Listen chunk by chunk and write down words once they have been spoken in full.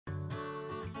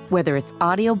Whether it's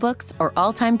audiobooks or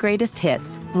all-time greatest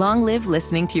hits, long live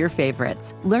listening to your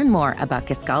favorites. Learn more about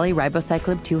Kisqali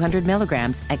Ribociclib 200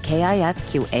 milligrams at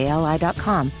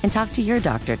KISQALI.com and talk to your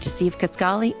doctor to see if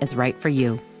Kisqali is right for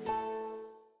you.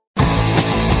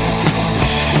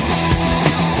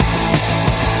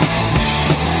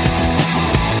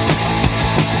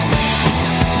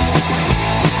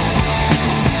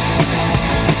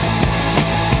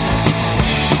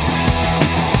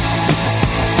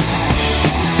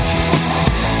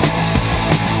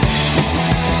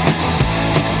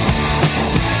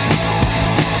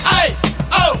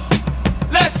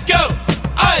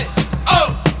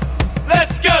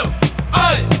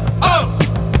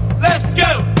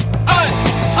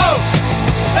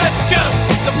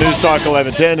 Talk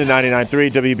 1110 and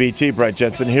 99.3 WBT. Brett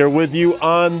Jensen here with you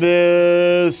on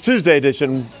this Tuesday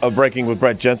edition of Breaking with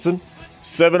Brett Jensen.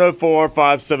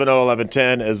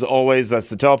 704-570-1110. As always, that's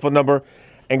the telephone number.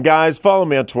 And guys, follow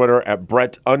me on Twitter at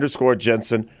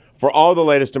Brett_Jensen for all the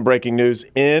latest and breaking news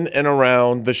in and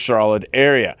around the Charlotte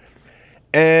area.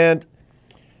 And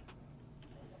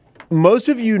most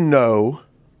of you know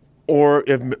or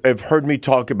have heard me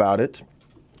talk about it,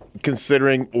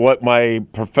 considering what my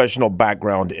professional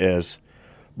background is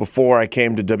before I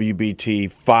came to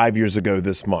WBT 5 years ago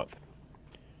this month.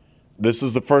 This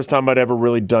is the first time I'd ever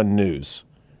really done news.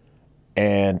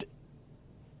 And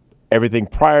everything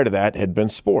prior to that had been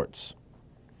sports.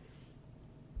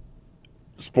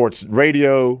 Sports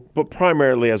radio, but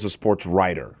primarily as a sports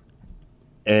writer.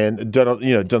 And done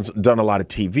a lot of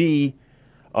TV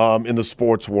in the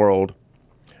sports world.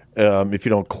 If you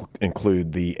don't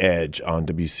include The Edge on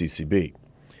WCCB.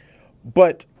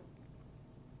 But,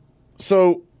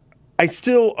 so I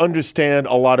still understand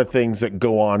a lot of things that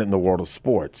go on in the world of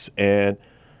sports. And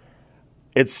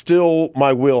it's still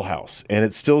my wheelhouse. And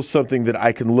it's still something that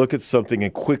I can look at something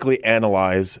and quickly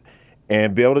analyze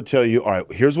and be able to tell you, all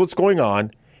right, here's what's going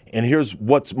on, and here's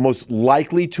what's most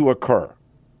likely to occur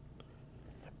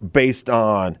based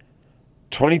on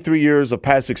 23 years of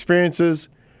past experiences,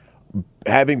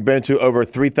 having been to over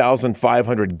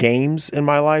 3,500 games in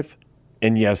my life,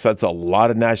 and yes, that's a lot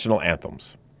of national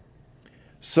anthems.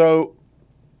 So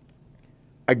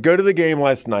I go to the game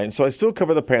last night, and so I still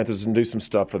cover the Panthers and do some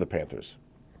stuff for the Panthers.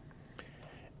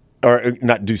 Or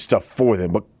not do stuff for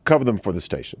them, but cover them for the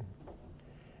station.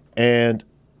 And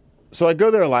so I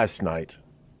go there last night,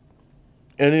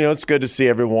 and it's good to see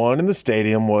everyone. And the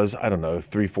stadium was,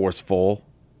 3/4 full,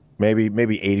 maybe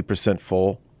 80%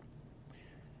 full.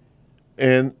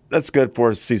 And that's good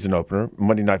for a season opener.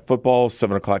 Monday Night Football,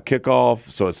 7 o'clock kickoff,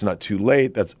 so it's not too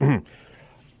late.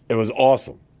 It was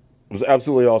awesome. It was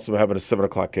absolutely awesome having a 7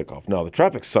 o'clock kickoff. Now, the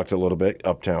traffic sucked a little bit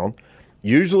uptown.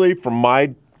 Usually from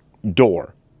my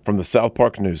door, from the South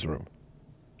Park newsroom,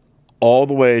 all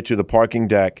the way to the parking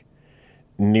deck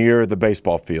near the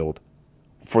baseball field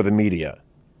for the media,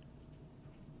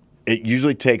 it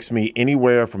usually takes me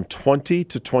anywhere from 20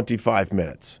 to 25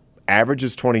 minutes. Average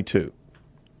is 22.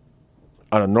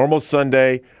 On a normal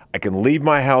Sunday, I can leave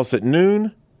my house at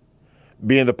noon,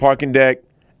 be in the parking deck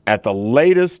at the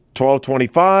latest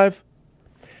 12:25,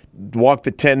 walk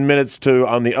the 10 minutes to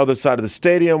on the other side of the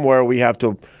stadium where we have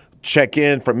to check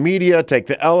in for media, take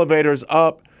the elevators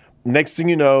up. Next thing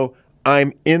you know,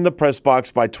 I'm in the press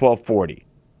box by 12:40.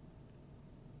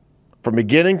 From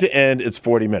beginning to end, it's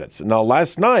 40 minutes. Now,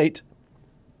 last night,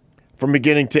 from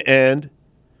beginning to end,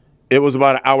 it was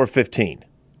about an hour 15.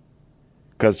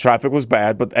 Because traffic was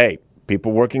bad, but hey,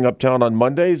 people working uptown on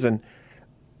Mondays, and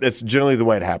it's generally the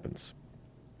way it happens.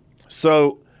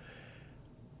 So,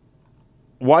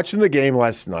 watching the game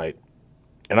last night,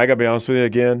 and I got to be honest with you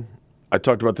again, I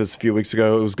talked about this a few weeks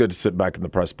ago. It was good to sit back in the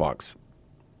press box.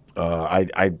 I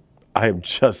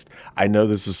know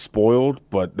this is spoiled,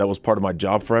 but that was part of my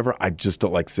job forever. I just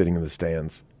don't like sitting in the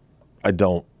stands. I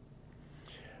don't.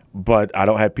 But I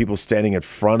don't have people standing in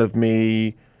front of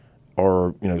me,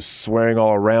 or swearing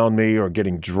all around me, or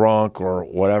getting drunk, or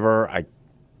whatever. I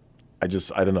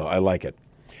don't know. I like it.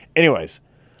 Anyways,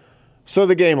 so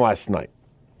the game last night.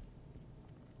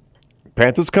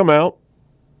 Panthers come out,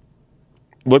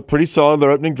 look pretty solid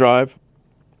their opening drive.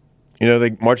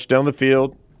 They marched down the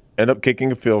field, end up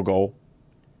kicking a field goal.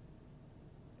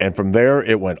 And from there,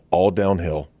 it went all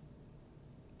downhill.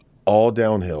 All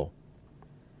downhill.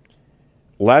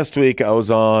 Last week, I was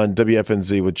on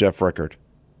WFNZ with Jeff Rickard.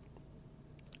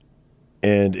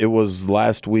 And it was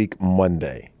last week,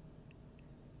 Monday.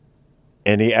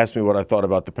 And he asked me what I thought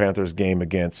about the Panthers game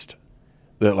against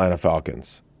the Atlanta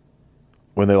Falcons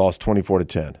when they lost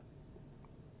 24-10.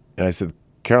 And I said,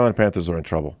 Carolina Panthers are in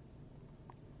trouble.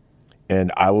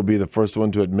 And I will be the first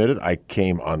one to admit it. I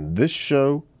came on this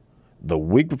show the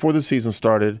week before the season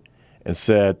started and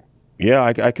said, yeah,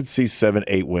 I could see 7,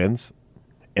 8 wins.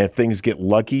 And if things get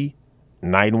lucky,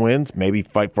 9 wins, maybe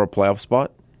fight for a playoff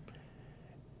spot.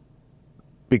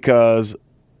 Because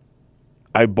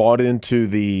I bought into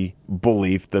the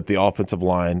belief that the offensive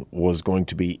line was going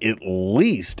to be at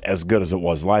least as good as it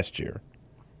was last year.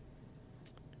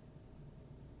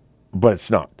 But it's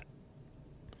not.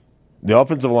 The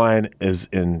offensive line is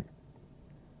in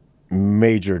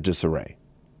major disarray.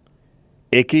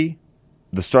 Ickey,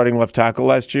 the starting left tackle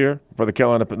last year for the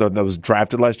Carolina that was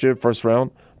drafted last year, first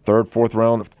round, third, fourth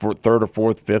round, third or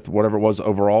fourth, fifth, whatever it was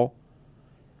overall.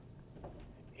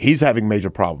 He's having major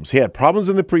problems. He had problems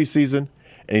in the preseason,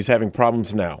 and he's having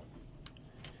problems now.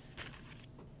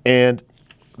 And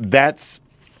that's,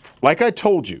 like I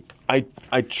told you, I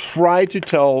try to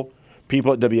tell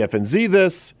people at WFNZ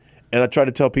this, and I try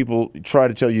to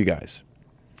tell you guys.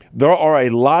 There are a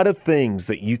lot of things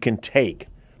that you can take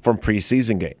from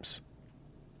preseason games.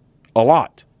 A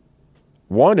lot.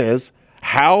 One is,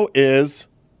 how is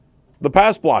the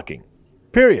pass blocking?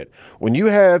 Period. When you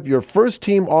have your first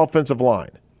team offensive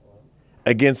line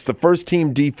against the first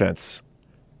team defense,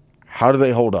 how do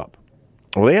they hold up?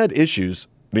 Well, they had issues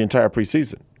the entire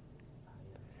preseason.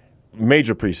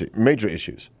 Major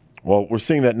issues. Well, we're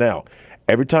seeing that now.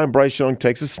 Every time Bryce Young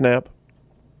takes a snap,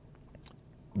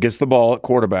 gets the ball at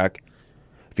quarterback,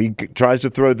 if he tries to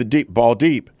throw the ball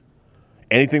deep,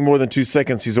 anything more than 2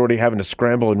 seconds, he's already having to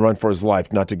scramble and run for his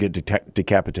life not to get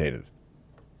decapitated.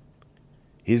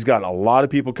 He's got a lot of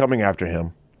people coming after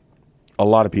him, a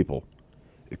lot of people,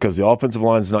 because the offensive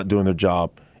line's not doing their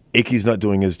job. Ickey's not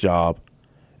doing his job.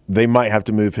 They might have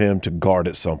to move him to guard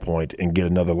at some point and get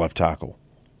another left tackle.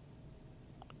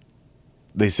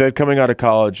 They said coming out of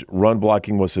college, run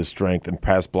blocking was his strength and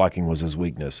pass blocking was his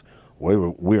weakness.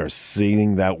 We are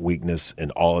seeing that weakness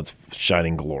in all its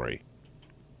shining glory.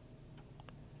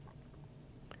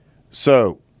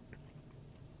 So,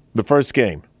 the first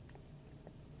game,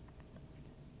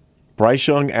 Bryce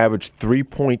Young averaged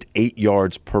 3.8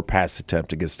 yards per pass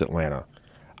attempt against Atlanta.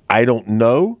 I don't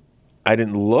know. I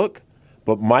didn't look.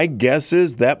 But my guess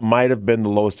is that might have been the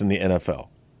lowest in the NFL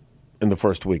in the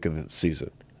first week of the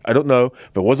season. I don't know.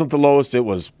 If it wasn't the lowest, it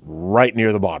was right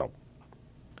near the bottom.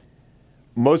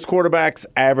 Most quarterbacks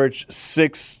average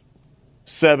 6,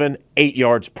 7, 8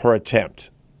 yards per attempt.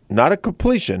 Not a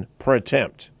completion, per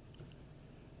attempt.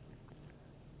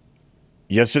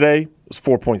 Yesterday was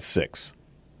 4.6.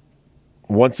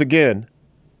 Once again,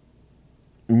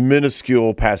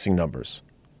 minuscule passing numbers.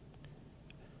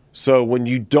 So when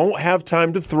you don't have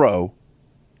time to throw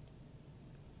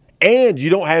and you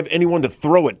don't have anyone to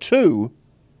throw it to,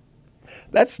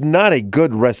 that's not a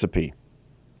good recipe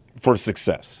for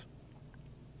success.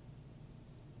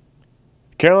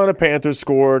 Carolina Panthers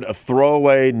scored a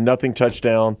throwaway, nothing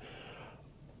touchdown,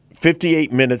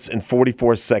 58 minutes and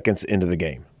 44 seconds into the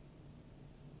game.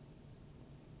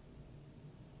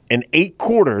 In 8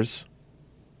 quarters,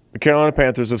 the Carolina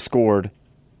Panthers have scored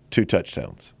 2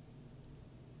 touchdowns.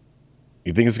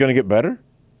 You think it's going to get better?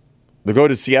 They'll go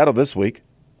to Seattle this week.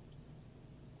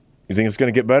 You think it's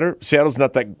going to get better? Seattle's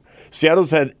not that.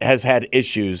 Seattle's has had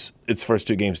issues its first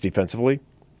 2 games defensively,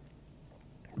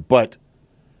 but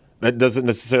that doesn't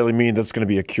necessarily mean that's going to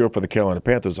be a cure for the Carolina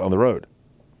Panthers on the road.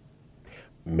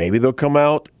 Maybe they'll come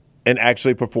out and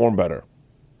actually perform better.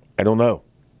 I don't know.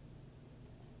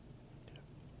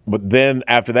 But then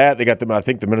after that, they got them. I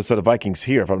think the Minnesota Vikings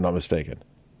here, if I'm not mistaken,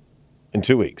 in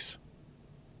 2 weeks.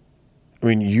 I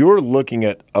mean, you're looking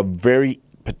at a very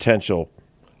potential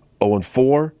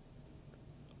 0-4,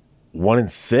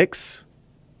 1-6.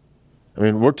 I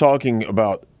mean, we're talking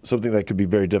about something that could be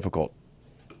very difficult.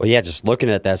 Well, yeah, just looking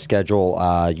at that schedule,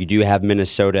 you do have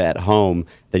Minnesota at home.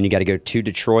 Then you got to go to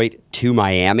Detroit, to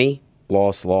Miami.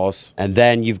 Loss. And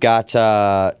then you've got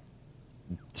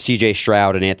C.J.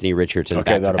 Stroud and Anthony Richardson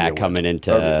back-to-back coming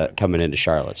into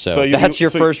Charlotte. So that's your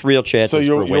first real chance. So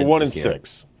you're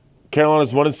 1-6.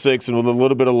 Carolina's 1-6, and with a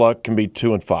little bit of luck, can be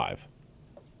 2-5.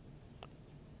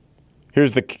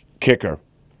 Here's the kicker,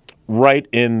 right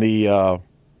in the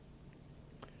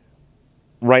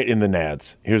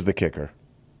nads. Here's the kicker.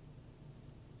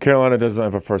 Carolina doesn't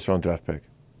have a first-round draft pick.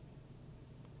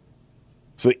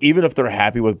 So even if they're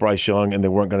happy with Bryce Young and they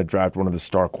weren't going to draft one of the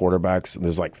star quarterbacks, and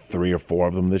there's like 3 or 4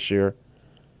 of them this year,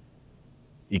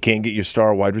 you can't get your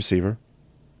star wide receiver.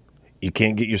 You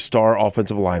can't get your star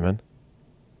offensive lineman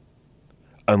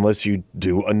unless you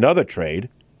do another trade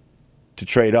to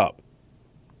trade up.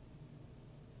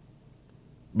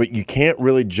 But you can't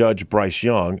really judge Bryce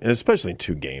Young, and especially in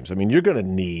 2 games. I mean, you're going to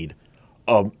need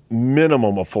a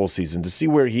minimum of full season to see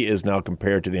where he is now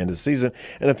compared to the end of the season.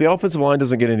 And if the offensive line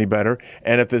doesn't get any better,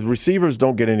 and if the receivers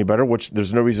don't get any better, which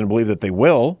there's no reason to believe that they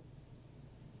will,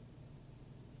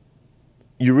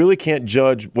 you really can't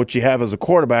judge what you have as a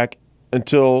quarterback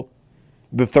until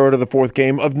the third or the fourth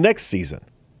game of next season.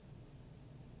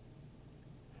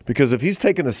 Because if he's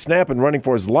taking the snap and running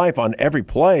for his life on every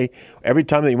play, every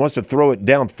time that he wants to throw it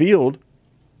downfield,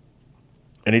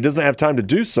 and he doesn't have time to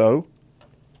do so,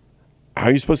 how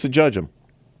are you supposed to judge him?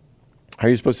 How are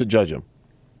you supposed to judge him?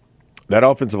 That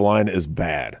offensive line is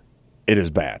bad. It is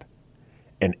bad.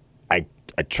 And I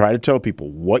try to tell people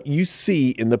what you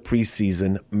see in the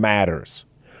preseason matters.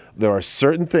 There are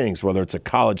certain things, whether it's a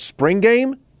college spring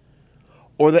game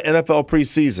or the NFL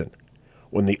preseason,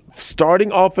 when the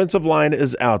starting offensive line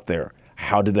is out there,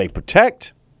 how do they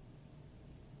protect?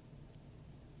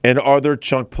 And are there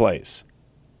chunk plays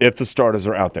if the starters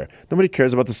are out there? Nobody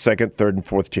cares about the second, third, and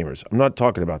fourth teamers. I'm not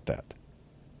talking about that.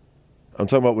 I'm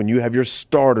talking about when you have your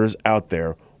starters out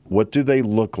there, what do they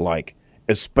look like,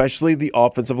 especially the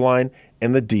offensive line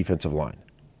and the defensive line?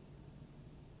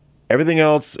 Everything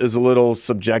else is a little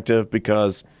subjective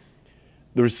because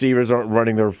the receivers aren't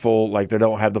running their full, like they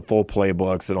don't have the full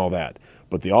playbooks and all that.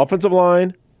 But the offensive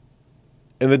line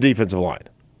and the defensive line,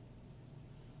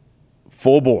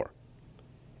 full bore.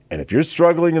 And if you're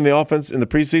struggling in the offense in the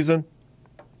preseason,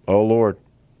 oh, Lord,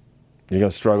 you're going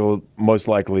to struggle most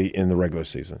likely in the regular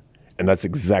season. And that's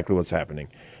exactly what's happening.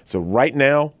 So right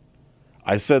now,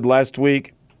 I said last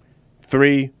week,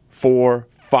 3, 4,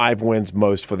 5 wins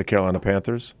most for the Carolina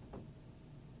Panthers.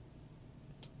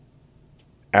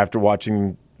 After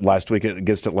watching last week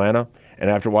against Atlanta and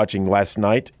after watching last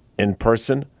night in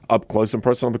person, up close and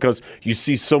personal, because you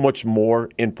see so much more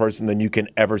in person than you can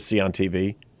ever see on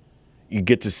TV. You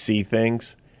get to see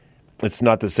things. It's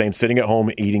not the same. Sitting at home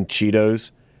eating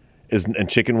Cheetos and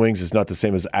chicken wings is not the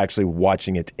same as actually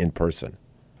watching it in person,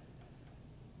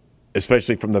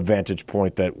 especially from the vantage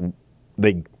point that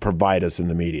they provide us in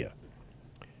the media.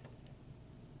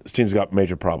 This team's got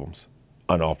major problems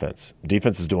on offense.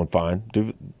 Defense is doing fine.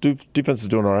 Defense is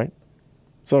doing all right.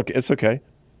 So it's okay.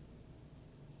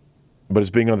 But it's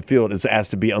being on the field. It's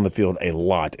asked to be on the field a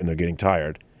lot, and they're getting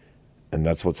tired. And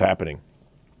that's what's happening.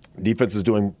 Defense is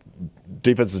doing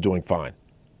fine.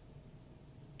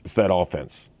 It's that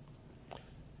offense.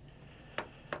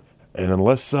 And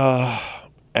unless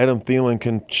Adam Thielen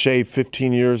can shave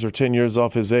 15 years or 10 years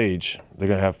off his age, they're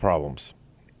going to have problems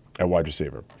at wide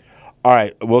receiver. All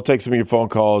right, we'll take some of your phone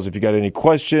calls. If you got any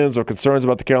questions or concerns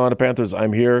about the Carolina Panthers,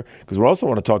 I'm here because we also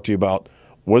want to talk to you about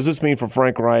what does this mean for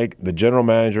Frank Reich, the general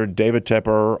manager, David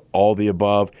Tepper, all the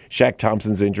above, Shaq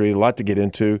Thompson's injury, a lot to get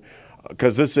into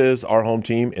because this is our home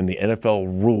team and the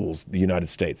NFL rules the United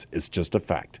States. It's just a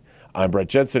fact. I'm Brett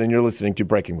Jensen, and you're listening to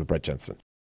Breaking with Brett Jensen.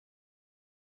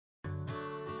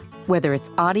 Whether it's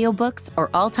audiobooks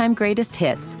or all-time greatest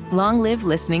hits, long live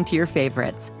listening to your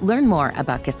favorites. Learn more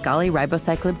about Kisqali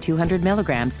Ribociclib 200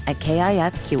 milligrams at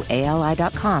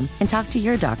KISQALI.com and talk to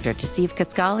your doctor to see if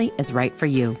Kisqali is right for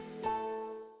you.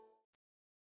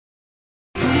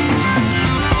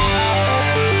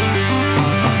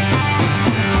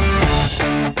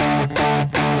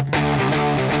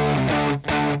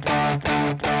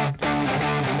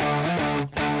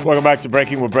 Welcome back to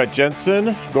Breaking with Brett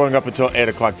Jensen. Going up until 8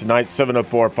 o'clock tonight,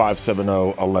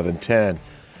 704-570-1110.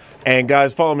 And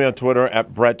guys, follow me on Twitter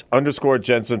at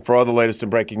Brett_Jensen for all the latest and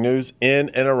breaking news in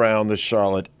and around the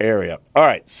Charlotte area. All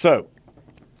right, so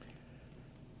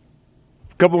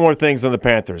a couple more things on the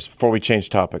Panthers before we change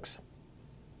topics.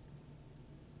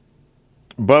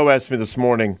 Bo asked me this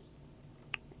morning,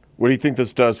 what do you think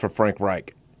this does for Frank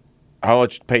Reich? How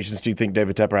much patience do you think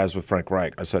David Tepper has with Frank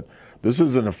Reich? I said, this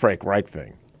isn't a Frank Reich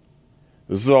thing.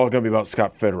 This is all going to be about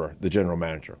Scott Fitterer, the general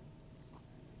manager.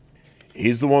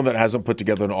 He's the one that hasn't put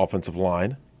together an offensive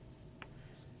line.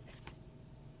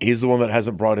 He's the one that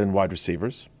hasn't brought in wide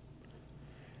receivers.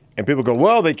 And people go,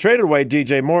 well, they traded away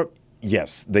DJ Moore.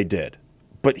 Yes, they did.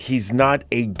 But he's not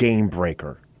a game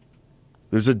breaker.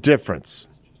 There's a difference.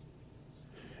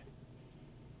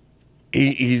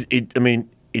 He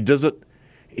doesn't.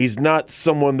 He's not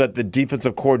someone that the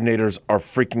defensive coordinators are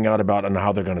freaking out about on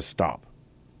how they're going to stop.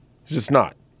 He's just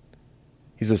not.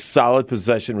 He's a solid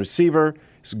possession receiver.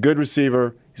 He's a good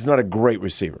receiver. He's not a great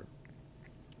receiver.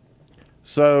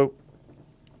 So,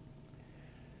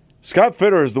 Scott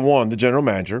Fitterer is the one, the general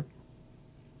manager,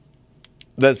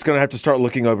 that's going to have to start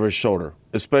looking over his shoulder,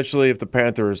 especially if the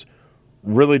Panthers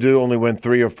really do only win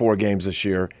 3 or 4 games this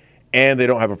year and they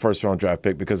don't have a first-round draft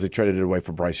pick because they traded it away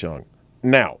for Bryce Young.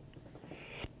 Now,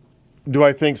 do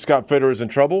I think Scott Fitterer is in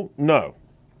trouble? No.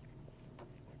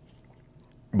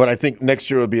 But I think next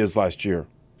year will be his last year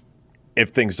if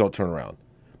things don't turn around.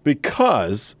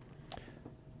 Because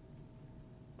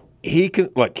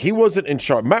he wasn't in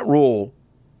charge. Matt Rule,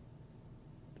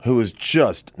 who is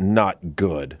just not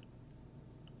good.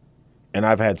 And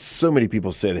I've had so many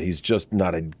people say that he's just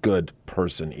not a good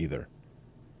person either.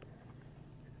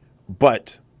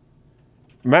 But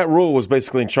Matt Rule was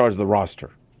basically in charge of the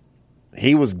roster.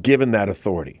 He was given that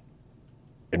authority.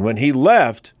 And when he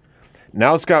left,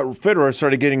 now Scott Fitterer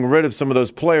started getting rid of some of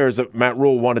those players that Matt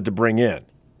Rule wanted to bring in.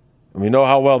 And we know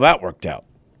how well that worked out.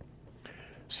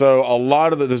 So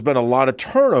there's been a lot of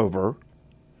turnover.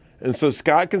 And so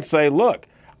Scott can say, look,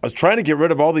 I was trying to get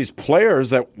rid of all these players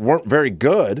that weren't very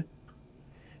good.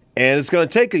 And it's going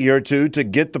to take a year or two to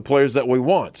get the players that we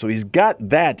want. So he's got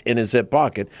that in his hip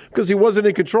pocket because he wasn't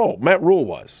in control. Matt Rule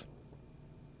was.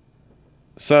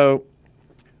 So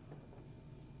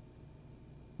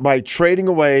by trading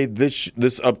away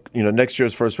next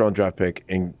year's first round draft pick,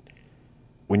 and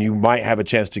when you might have a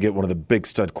chance to get one of the big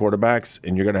stud quarterbacks,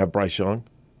 and you're going to have Bryce Young,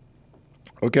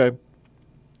 okay.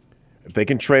 If they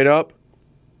can trade up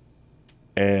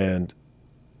and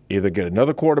either get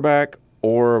another quarterback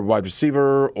or a wide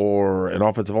receiver or an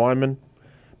offensive lineman,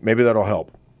 maybe that'll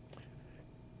help.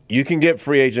 You can get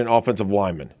free agent offensive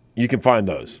linemen. You can find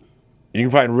those. You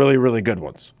can find really, really good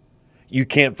ones. You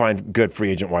can't find good free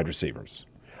agent wide receivers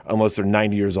unless they're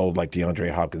 90 years old like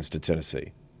DeAndre Hopkins to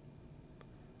Tennessee.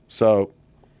 So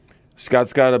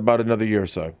Scott's got about another year or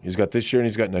so. He's got this year and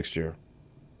he's got next year,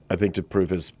 I think, to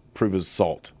prove his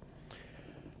salt.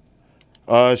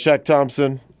 Shaq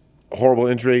Thompson, horrible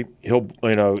injury.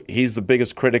 He's the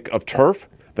biggest critic of turf.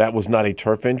 That was not a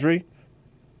turf injury.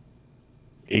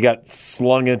 A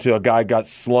guy got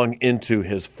slung into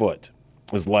his foot,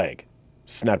 his leg,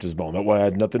 snapped his bone. That way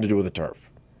had nothing to do with the turf.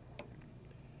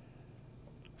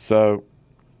 So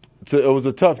it was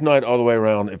a tough night all the way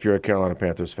around if you're a Carolina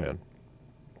Panthers fan.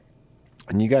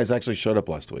 And you guys actually showed up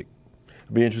last week.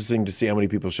 It'll be interesting to see how many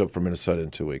people show up for Minnesota in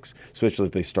 2 weeks, especially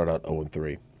if they start out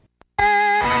 0-3.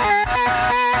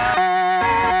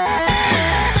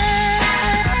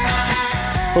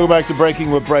 Welcome back to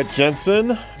Breaking with Brett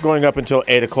Jensen. Going up until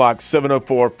 8 o'clock,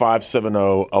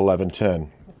 704-570-1110.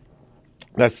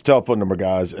 That's the telephone number,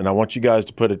 guys, and I want you guys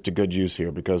to put it to good use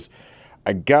here because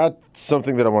I got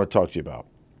something that I want to talk to you about.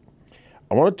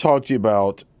 I want to talk to you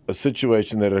about a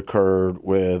situation that occurred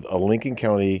with a Lincoln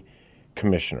County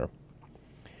commissioner.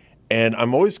 And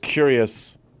I'm always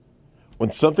curious,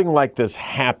 when something like this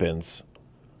happens,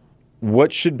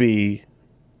 what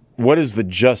is the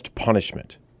just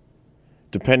punishment?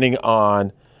 Depending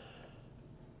on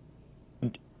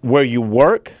where you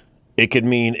work, it could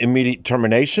mean immediate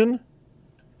termination.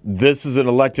 This is an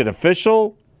elected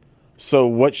official, so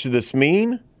what should this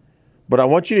mean? But I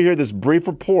want you to hear this brief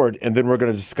report, and then we're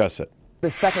going to discuss it. The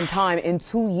second time in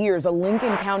 2 years, a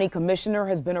Lincoln County commissioner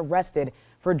has been arrested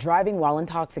for driving while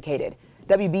intoxicated.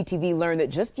 WBTV learned that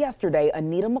just yesterday,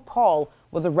 Anita McCall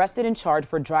was arrested and charged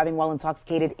for driving while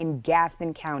intoxicated in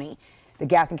Gaston County. The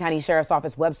Gaston County Sheriff's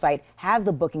Office website has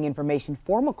the booking information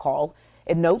for McCall.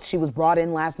 It notes she was brought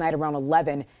in last night around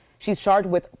 11. She's charged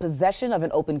with possession of an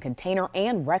open container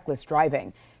and reckless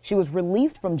driving. She was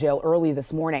released from jail early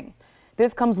this morning.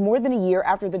 This comes more than a year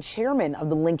after the chairman of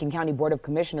the Lincoln County Board of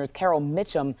Commissioners, Carol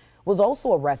Mitchum, was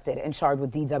also arrested and charged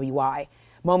with DWI.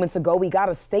 Moments ago, we got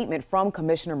a statement from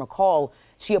Commissioner McCall.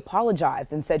 She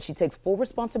apologized and said she takes full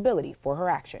responsibility for her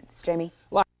actions. Jamie?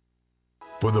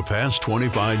 For the past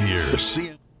 25 years.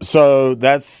 So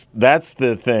that's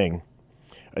the thing.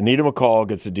 Anita McCall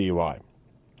gets a DUI.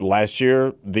 Last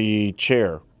year, the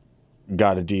chair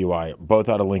got a DUI, both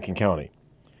out of Lincoln County.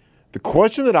 The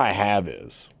question that I have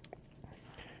is,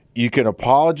 you can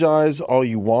apologize all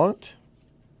you want,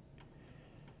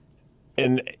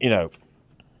 and,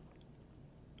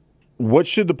 what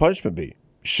should the punishment be?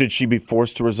 Should she be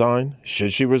forced to resign?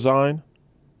 Should she resign?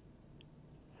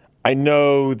 I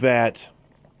know that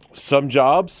some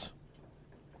jobs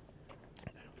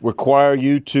require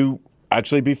you to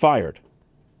actually be fired.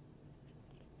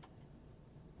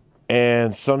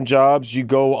 And some jobs you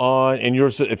go on and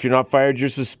if you're not fired, you're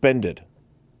suspended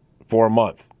for a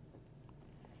month.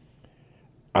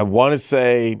 I want to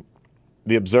say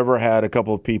the Observer had a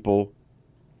couple of people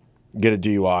get a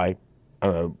DUI, I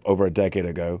don't know, over a decade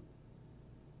ago.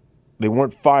 They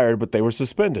weren't fired, but they were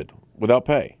suspended without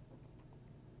pay.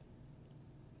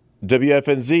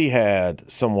 WFNZ had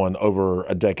someone over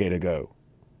a decade ago.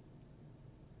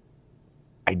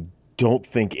 I don't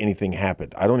think anything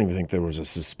happened. I don't even think there was a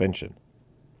suspension.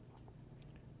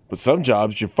 But some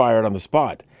jobs, you're fired on the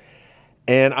spot.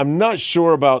 And I'm not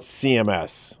sure about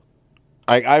CMS.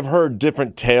 I've heard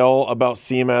different tale about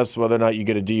CMS, whether or not you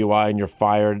get a DUI and you're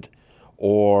fired,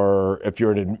 or if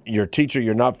you're a teacher,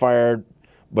 you're not fired,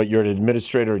 but you're an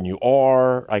administrator and you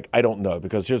are. I don't know,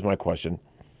 because here's my question.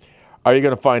 Are you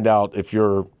going to find out if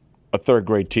you're a third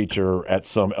grade teacher at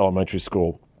some elementary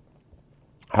school?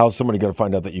 How's somebody going to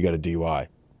find out that you got a DUI?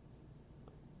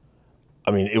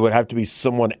 I mean, it would have to be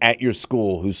someone at your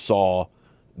school who saw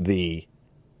the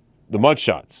mug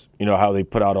shots. You know how they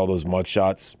put out all those mug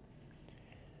shots?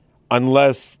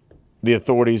 Unless the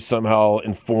authorities somehow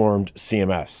informed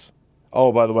CMS.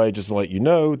 Oh, by the way, just to let you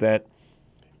know that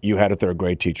you had a third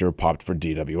grade teacher popped for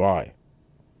DWI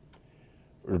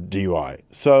or DUI.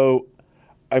 So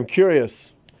I'm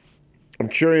curious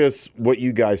what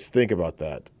you guys think about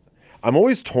that. I'm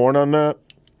always torn on that.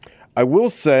 I will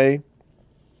say,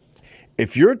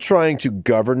 if you're trying to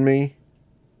govern me,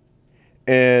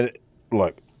 and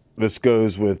look, this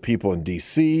goes with people in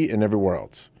D.C. and everywhere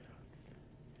else.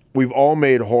 We've all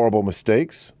made horrible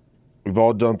mistakes. We've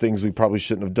all done things we probably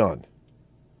shouldn't have done.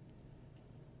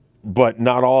 But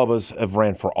not all of us have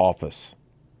ran for office.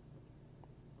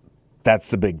 That's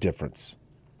the big difference.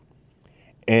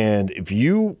 And if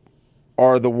you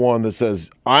are the one that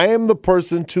says, I am the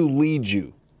person to lead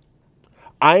you,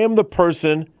 I am the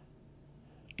person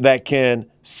that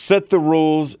can set the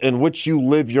rules in which you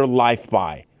live your life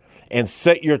by and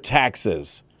set your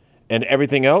taxes and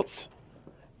everything else,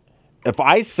 if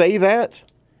I say that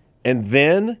and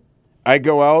then I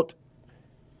go out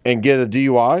and get a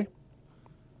DUI,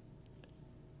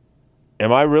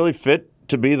 am I really fit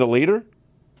to be the leader?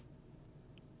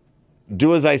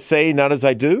 Do as I say, not as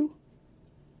I do?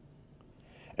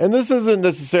 And this isn't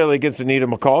necessarily against Anita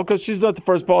McCall, because she's not the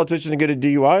first politician to get a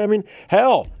DUI. I mean,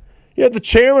 hell, you had the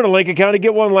chairman of Lincoln County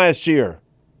get one last year.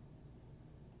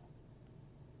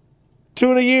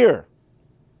 2 in a year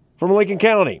from Lincoln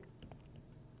County.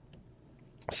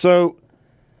 So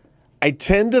I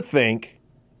tend to think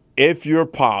if you're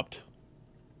popped,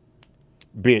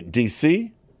 be it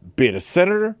D.C., be it a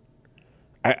senator,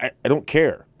 I don't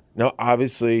care. Now,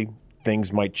 obviously,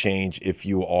 things might change if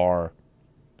you are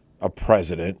a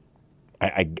president.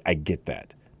 I get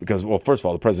that. Because, well, first of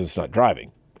all, the president's not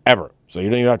driving, ever. So you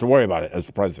don't even have to worry about it as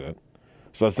the president.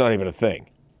 So that's not even a thing.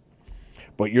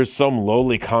 But you're some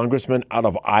lowly congressman out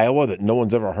of Iowa that no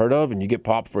one's ever heard of, and you get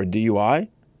popped for a DUI?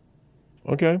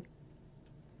 Okay.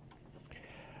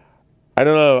 I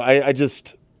don't know. I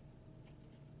just,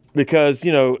 because,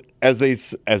 you know, as they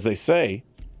say,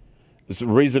 it's the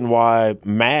reason why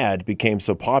MAD became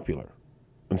so popular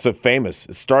and so famous.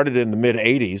 It started in the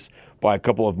mid-'80s by a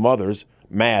couple of mothers,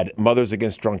 MAD, Mothers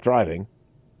Against Drunk Driving.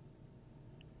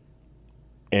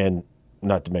 And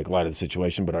not to make light of the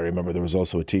situation, but I remember there was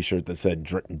also a T-shirt that said,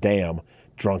 damn,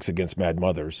 drunks against mad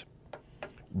mothers.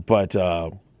 But,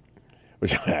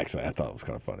 which actually I thought was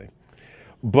kind of funny.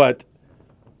 But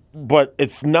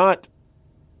it's not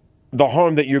the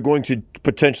harm that you're going to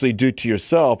potentially do to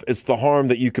yourself. It's the harm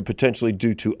that you could potentially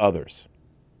do to others.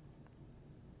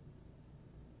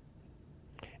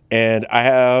 And I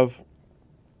have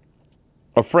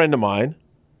a friend of mine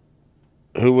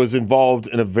who was involved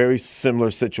in a very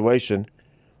similar situation.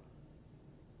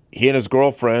 He and his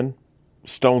girlfriend,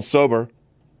 stone sober,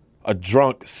 a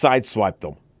drunk, sideswiped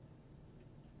them.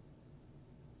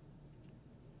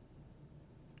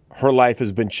 Her life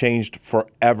has been changed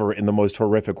forever in the most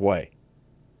horrific way.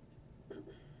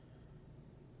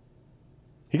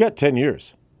 He got 10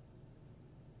 years.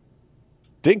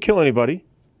 Didn't kill anybody.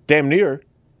 Damn near.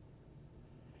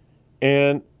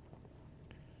 And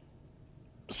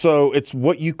so it's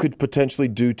what you could potentially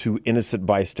do to innocent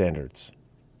bystanders.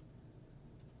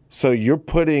 So you're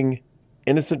putting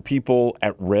innocent people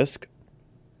at risk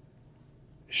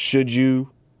should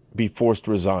you be forced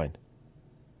to resign.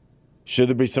 Should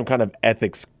there be some kind of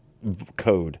ethics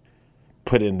code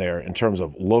put in there in terms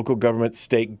of local government,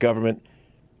 state government,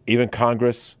 even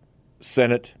Congress,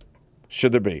 Senate?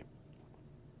 Should there be?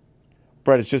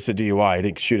 Brett, it's just a DUI. He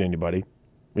didn't shoot anybody.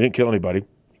 He didn't kill anybody.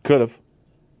 He could have.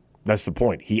 That's the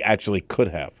point. He actually could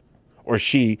have. Or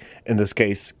she, in this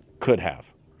case, could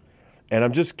have. And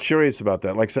I'm just curious about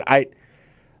that. Like I said,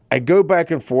 I go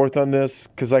back and forth on this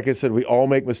because, like I said, we all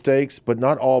make mistakes, but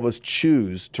not all of us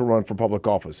choose to run for public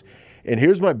office. And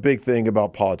here's my big thing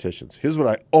about politicians. Here's what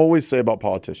I always say about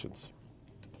politicians.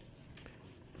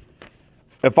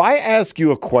 If I ask you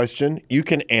a question, you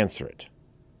can answer it.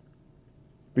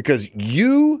 Because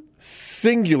you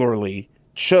singularly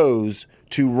chose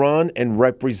to run and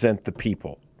represent the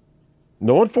people.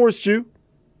 No one forced you.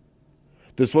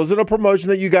 This wasn't a promotion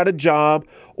that you got a job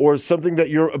or something that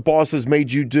your bosses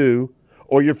made you do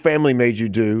or your family made you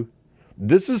do.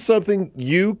 This is something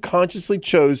you consciously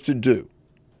chose to do.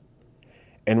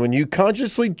 And when you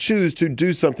consciously choose to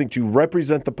do something to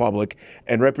represent the public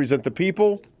and represent the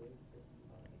people,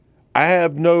 I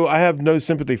have no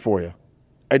sympathy for you.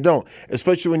 I don't,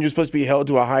 especially when you're supposed to be held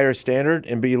to a higher standard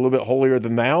and be a little bit holier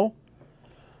than thou.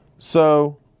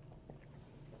 So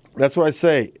that's what I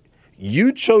say.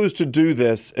 You chose to do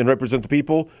this and represent the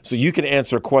people so you can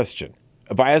answer a question.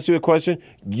 If I ask you a question,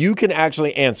 you can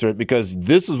actually answer it because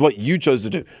this is what you chose to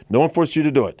do. No one forced you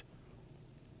to do it.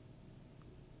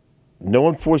 No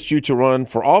one forced you to run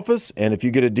for office, and if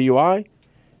you get a DUI,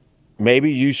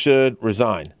 maybe you should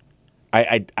resign.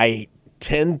 I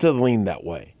tend to lean that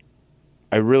way.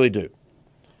 I really do.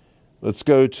 Let's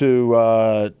go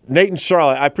to Nate and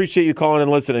Charlotte. I appreciate you calling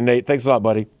and listening, Nate. Thanks a lot,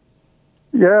 buddy.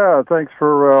 Yeah, thanks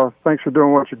for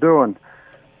doing what you're doing.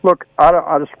 Look, first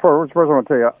I want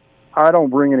to tell you, I don't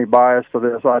bring any bias to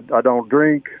this. I don't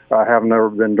drink. I have never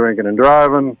been drinking and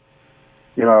driving.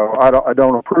 You know, I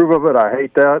don't approve of it. I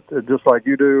hate that, just like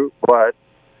you do. But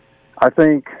I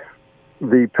think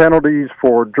the penalties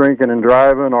for drinking and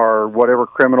driving are whatever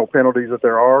criminal penalties that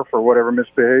there are for whatever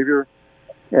misbehavior.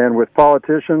 And with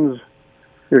politicians,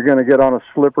 you're going to get on a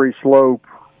slippery slope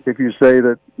if you say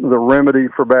that the remedy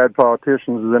for bad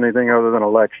politicians is anything other than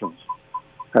elections.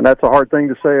 And that's a hard thing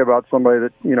to say about somebody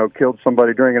that, you know, killed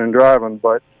somebody drinking and driving.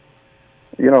 But,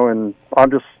 you know, and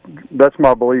that's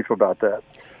my belief about that.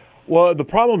 Well, the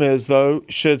problem is, though,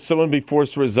 should someone be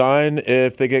forced to resign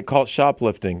if they get caught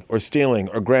shoplifting or stealing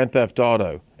or grand theft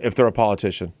auto if they're a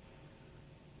politician?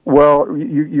 Well,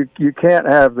 you can't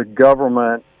have the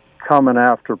government coming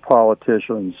after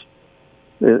politicians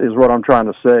is what I'm trying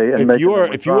to say. And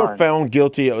if you are found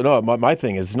guilty, my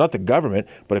thing is not the government,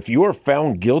 but if you are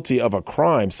found guilty of a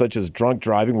crime such as drunk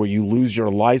driving where you lose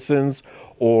your license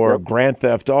or grand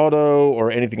theft auto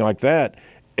or anything like that,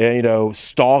 and, you know,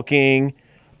 stalking,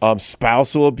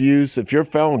 spousal abuse, if you're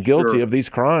found guilty of these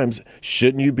crimes,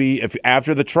 shouldn't you be,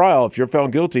 after the trial, if you're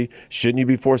found guilty, shouldn't you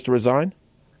be forced to resign?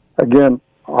 Again,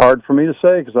 hard for me to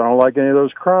say because I don't like any of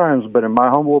those crimes, but in my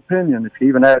humble opinion, if you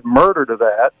even add murder to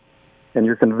that and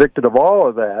you're convicted of all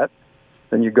of that,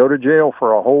 then you go to jail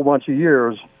for a whole bunch of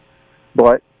years,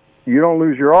 but you don't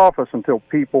lose your office until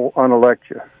people unelect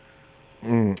you.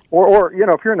 Or, you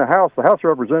know, if you're in the House of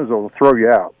Representatives will throw you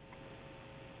out,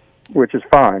 which is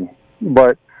fine.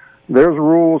 But there's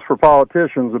rules for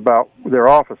politicians about their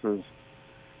offices,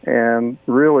 and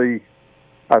really,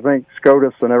 I think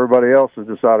SCOTUS and everybody else has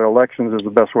decided elections is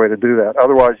the best way to do that.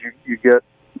 Otherwise, you get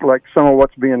like some of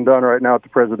what's being done right now at the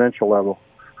presidential level,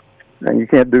 and you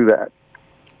can't do that.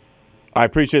 I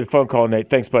appreciate the phone call, Nate.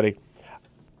 Thanks, buddy.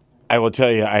 I will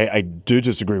tell you, I do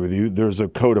disagree with you. There's a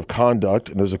code of conduct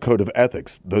and there's a code of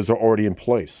ethics. Those are already in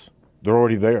place. They're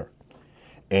already there.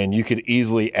 And you could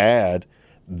easily add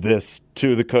this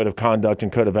to the code of conduct and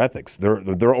code of ethics.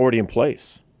 They're already in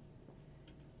place.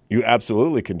 You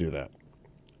absolutely can do that.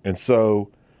 And so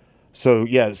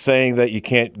yeah, saying that you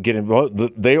can't get involved,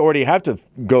 they already have to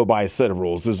go by a set of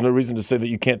rules. There's no reason to say that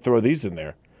you can't throw these in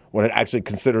there when it actually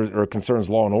concerns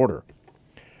law and order.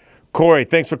 Corey,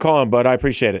 thanks for calling, bud. I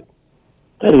appreciate it.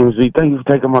 Hey, Z, thank you for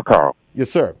taking my call.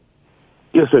 Yes, sir.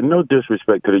 Yes, sir. No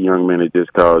disrespect to the young man that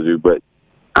just called you, but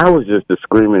I was just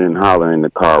screaming and hollering in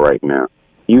the car right now.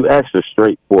 You asked a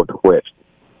straightforward question.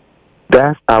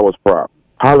 That's our problem.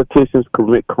 Politicians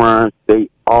commit crimes. They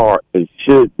are and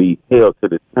should be held to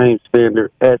the same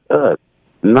standard as us.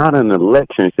 Not an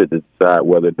election should decide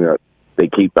whether or not they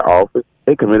keep the office.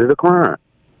 They committed a crime.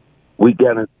 We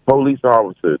got police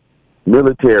officers,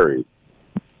 military,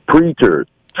 preachers,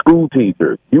 school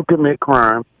teachers. You commit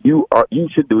crime, you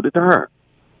should do the time.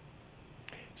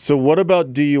 So what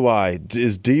about DUI?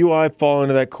 Is DUI fall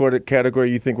into that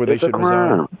category you think where they should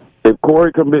resign? If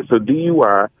Corey commits a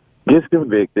DUI, gets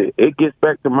convicted, it gets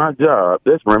back to my job,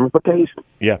 there's ramifications.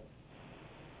 Yeah.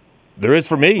 There is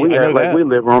for me. I know that. We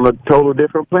live on a total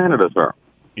different planet or something.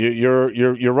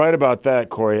 You're right about that,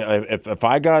 Corey. If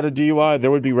I got a DUI,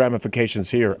 there would be ramifications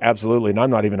here, absolutely, and I'm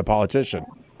not even a politician.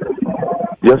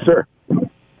 Yes, sir.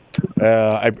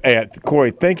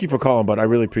 Corey, thank you for calling, bud. I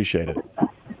really appreciate it.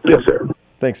 Yes, sir.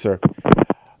 Thanks, sir.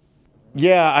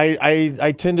 Yeah,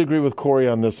 I tend to agree with Corey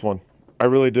on this one. I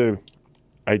really do.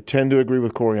 I tend to agree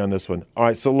with Corey on this one. All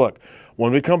right, so look,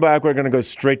 when we come back, we're going to go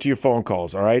straight to your phone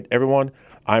calls, all right, everyone?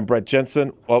 I'm Brett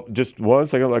Jensen. Well, just 1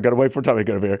 second. I got to wait for Tommy to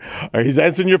get over here. All right, he's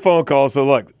answering your phone call. So,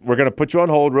 look, we're going to put you on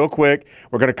hold real quick.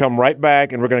 We're going to come right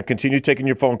back, and we're going to continue taking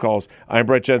your phone calls. I'm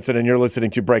Brett Jensen, and you're listening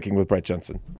to Breaking with Brett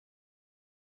Jensen.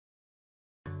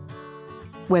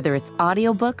 Whether it's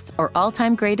audiobooks or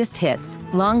all-time greatest hits,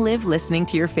 long live listening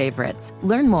to your favorites.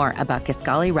 Learn more about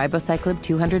Kisqali Ribociclib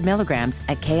 200 milligrams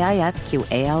at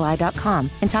KISQALI.com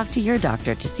and talk to your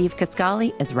doctor to see if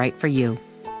Kisqali is right for you.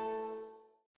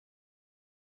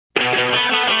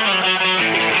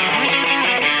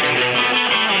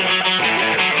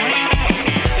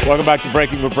 Welcome back to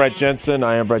Breaking with Brett Jensen.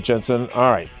 I am Brett Jensen. All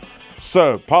right.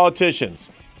 So, politicians,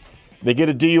 they get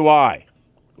a DUI,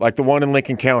 like the one in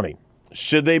Lincoln County.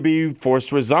 Should they be forced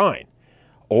to resign?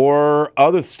 Or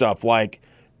other stuff like,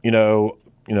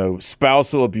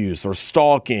 spousal abuse or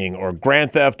stalking or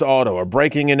grand theft auto or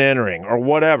breaking and entering or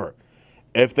whatever.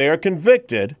 If they are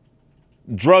convicted,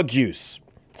 drug use,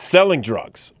 selling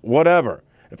drugs, whatever.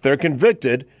 If they're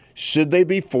convicted, should they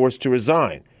be forced to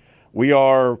resign? We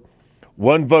are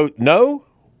 1 vote no,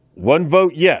 1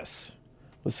 vote yes.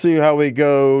 Let's see how we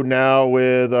go now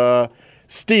with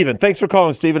Stephen. Thanks for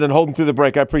calling, Stephen, and holding through the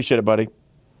break. I appreciate it, buddy.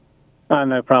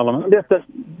 No problem.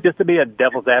 Just to be a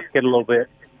devil's advocate a little bit,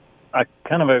 hold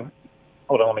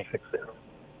on, let me fix this.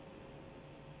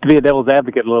 To be a devil's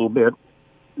advocate a little bit,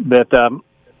 that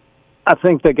I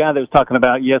think the guy that was talking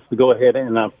about, yes, to go ahead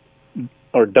and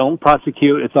or don't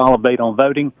prosecute, it's all a debate on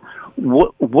voting.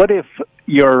 What if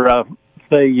you're,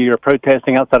 say you're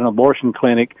protesting outside an abortion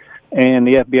clinic and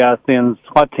the FBI sends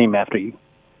SWAT team after you?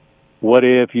 What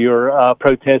if you're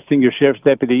protesting, your sheriff's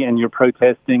deputy, and you're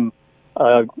protesting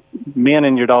men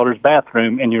in your daughter's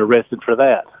bathroom and you're arrested for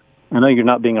that? I know you're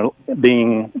not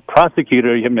being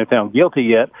prosecuted, you haven't been found guilty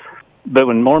yet, but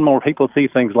when more and more people see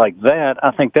things like that,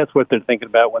 I think that's what they're thinking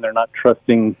about when they're not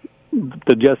trusting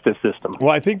the justice system. Well,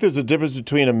 I think there's a difference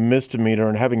between a misdemeanor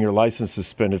and having your license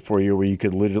suspended for a year where you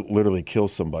could literally kill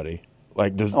somebody. I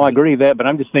agree with that, but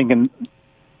I'm just thinking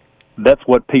that's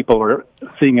what people are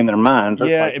seeing in their minds.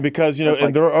 Yeah, because,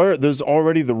 and there's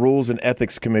already the Rules and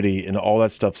Ethics Committee and all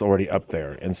that stuff's already up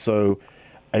there. And so,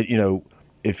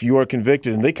 if you are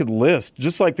convicted, and they could list,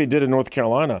 just like they did in North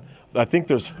Carolina, I think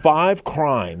there's 5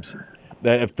 crimes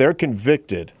that if they're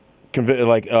convicted,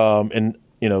 an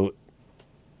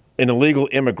illegal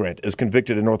immigrant is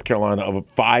convicted in North Carolina of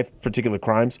 5 particular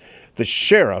crimes, the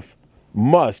sheriff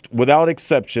must, without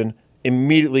exception,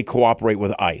 immediately cooperate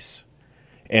with ICE.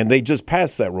 And they just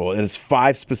passed that rule, and it's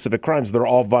 5 specific crimes. They're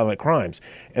all violent crimes.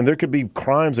 And there could be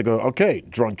crimes that go, okay,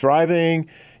 drunk driving,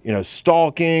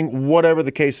 stalking, whatever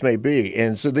the case may be.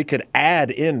 And so they could add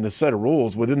in the set of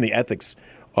rules within the ethics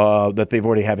that they've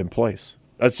already have in place.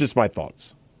 That's just my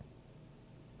thoughts.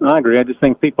 I agree. I just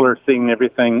think people are seeing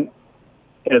everything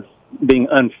as being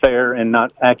unfair and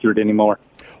not accurate anymore.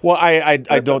 Well, I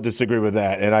don't disagree with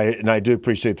that, and I do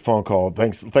appreciate the phone call.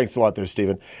 Thanks a lot there,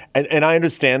 Stephen. And I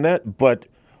understand that, but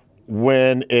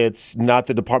when it's not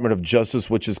the Department of Justice,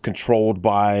 which is controlled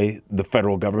by the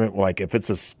federal government, like if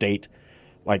it's a state,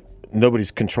 like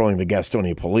nobody's controlling the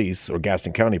Gastonia Police or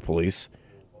Gaston County Police.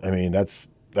 I mean, it's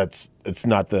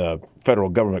not the federal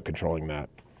government controlling that.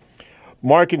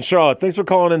 Mark and Charlotte, thanks for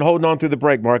calling and holding on through the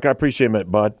break, Mark. I appreciate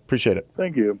it, bud. Appreciate it.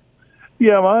 Thank you.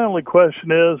 Yeah, my only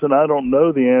question is, and I don't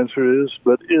know the answer is,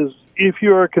 but if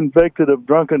you are convicted of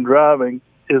drunken driving,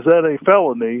 is that a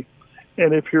felony?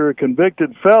 And if you're a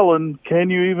convicted felon, can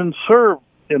you even serve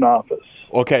in office?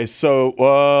 Okay,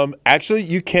 so actually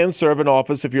you can serve in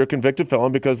office if you're a convicted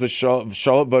felon because the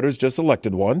Charlotte voters just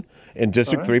elected one in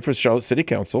District 3 for Charlotte City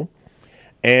Council.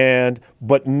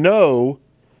 But no,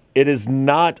 it is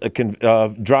not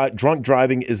drunk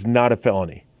driving is not a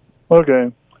felony.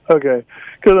 Okay. Because,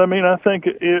 I think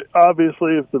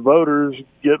obviously if the voters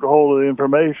get hold of the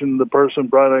information, the person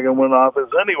probably going to win office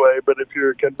anyway. But if you're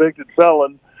a convicted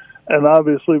felon, and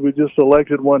obviously we just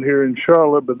elected one here in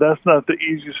Charlotte, but that's not the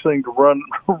easiest thing to run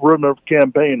a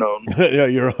campaign on. Yeah,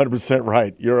 you're 100%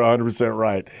 right. You're 100%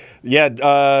 right. Yeah,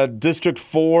 District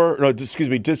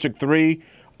 3,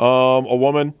 a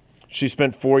woman, she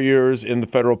spent 4 years in the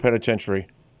federal penitentiary.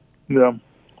 Yeah.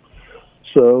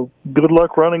 So good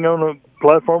luck running on a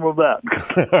platform of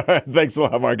that. Thanks a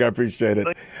lot, Mark. I appreciate it.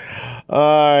 All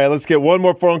right, let's get one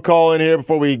more phone call in here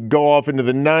before we go off into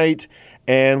the night.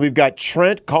 And we've got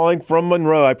Trent calling from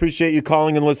Monroe. I appreciate you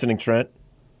calling and listening, Trent.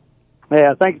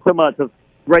 Yeah, thank you so much. It's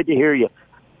great to hear you.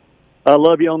 I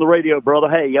love you on the radio, brother.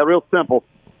 Hey, yeah, real simple.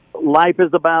 Life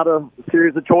is about a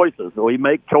series of choices. We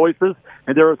make choices,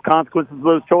 and there are consequences to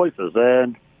those choices.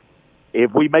 And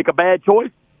if we make a bad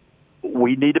choice,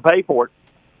 we need to pay for it.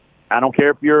 I don't care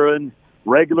if you're a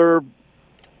regular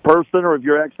person or if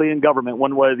you're actually in government,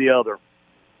 one way or the other.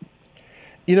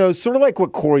 Sort of like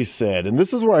what Corey said, and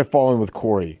this is where I fall in with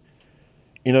Corey.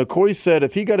 Corey said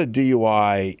if he got a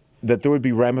DUI, that there would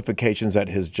be ramifications at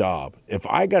his job. If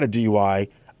I got a DUI,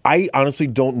 I honestly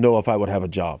don't know if I would have a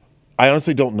job. I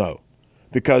honestly don't know.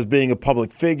 Because being a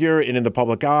public figure and in the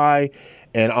public eye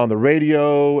and on the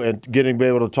radio and be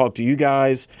able to talk to you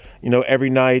guys, every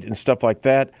night and stuff like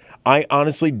that, I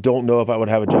honestly don't know if I would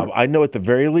have a job. I know at the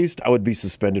very least I would be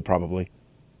suspended probably.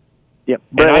 Yeah,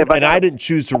 and I didn't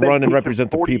choose to run and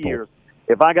represent the people.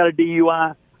 If I got a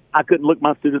DUI, I couldn't look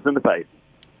my students in the face.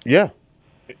 Yeah,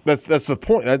 That's the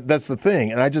point. That's the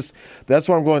thing. And that's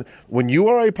why I'm going. When you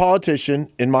are a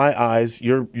politician, in my eyes,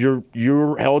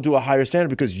 you're held to a higher standard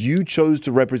because you chose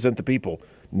to represent the people.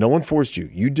 No one forced you.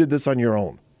 You did this on your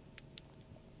own.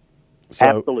 So,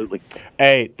 absolutely.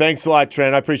 Hey, thanks a lot,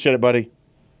 Trent. I appreciate it, buddy.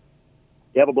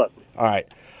 You have a blessing. All right.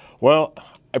 Well,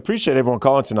 I appreciate everyone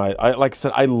calling tonight. Like I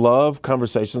said, I love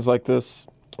conversations like this.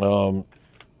 When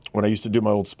I used to do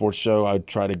my old sports show, I'd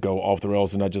try to go off the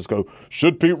rails and I'd just go,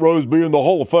 should Pete Rose be in the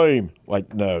Hall of Fame?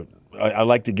 Like, no. I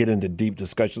like to get into deep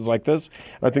discussions like this.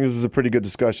 I think this is a pretty good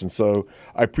discussion. So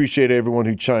I appreciate everyone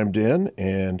who chimed in.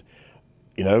 And,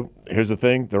 here's the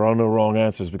thing. There are no wrong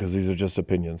answers because these are just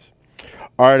opinions.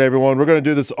 All right, everyone. We're going to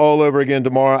do this all over again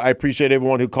tomorrow. I appreciate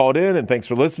everyone who called in, and thanks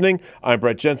for listening. I'm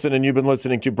Brett Jensen, and you've been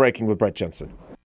listening to Breaking with Brett Jensen.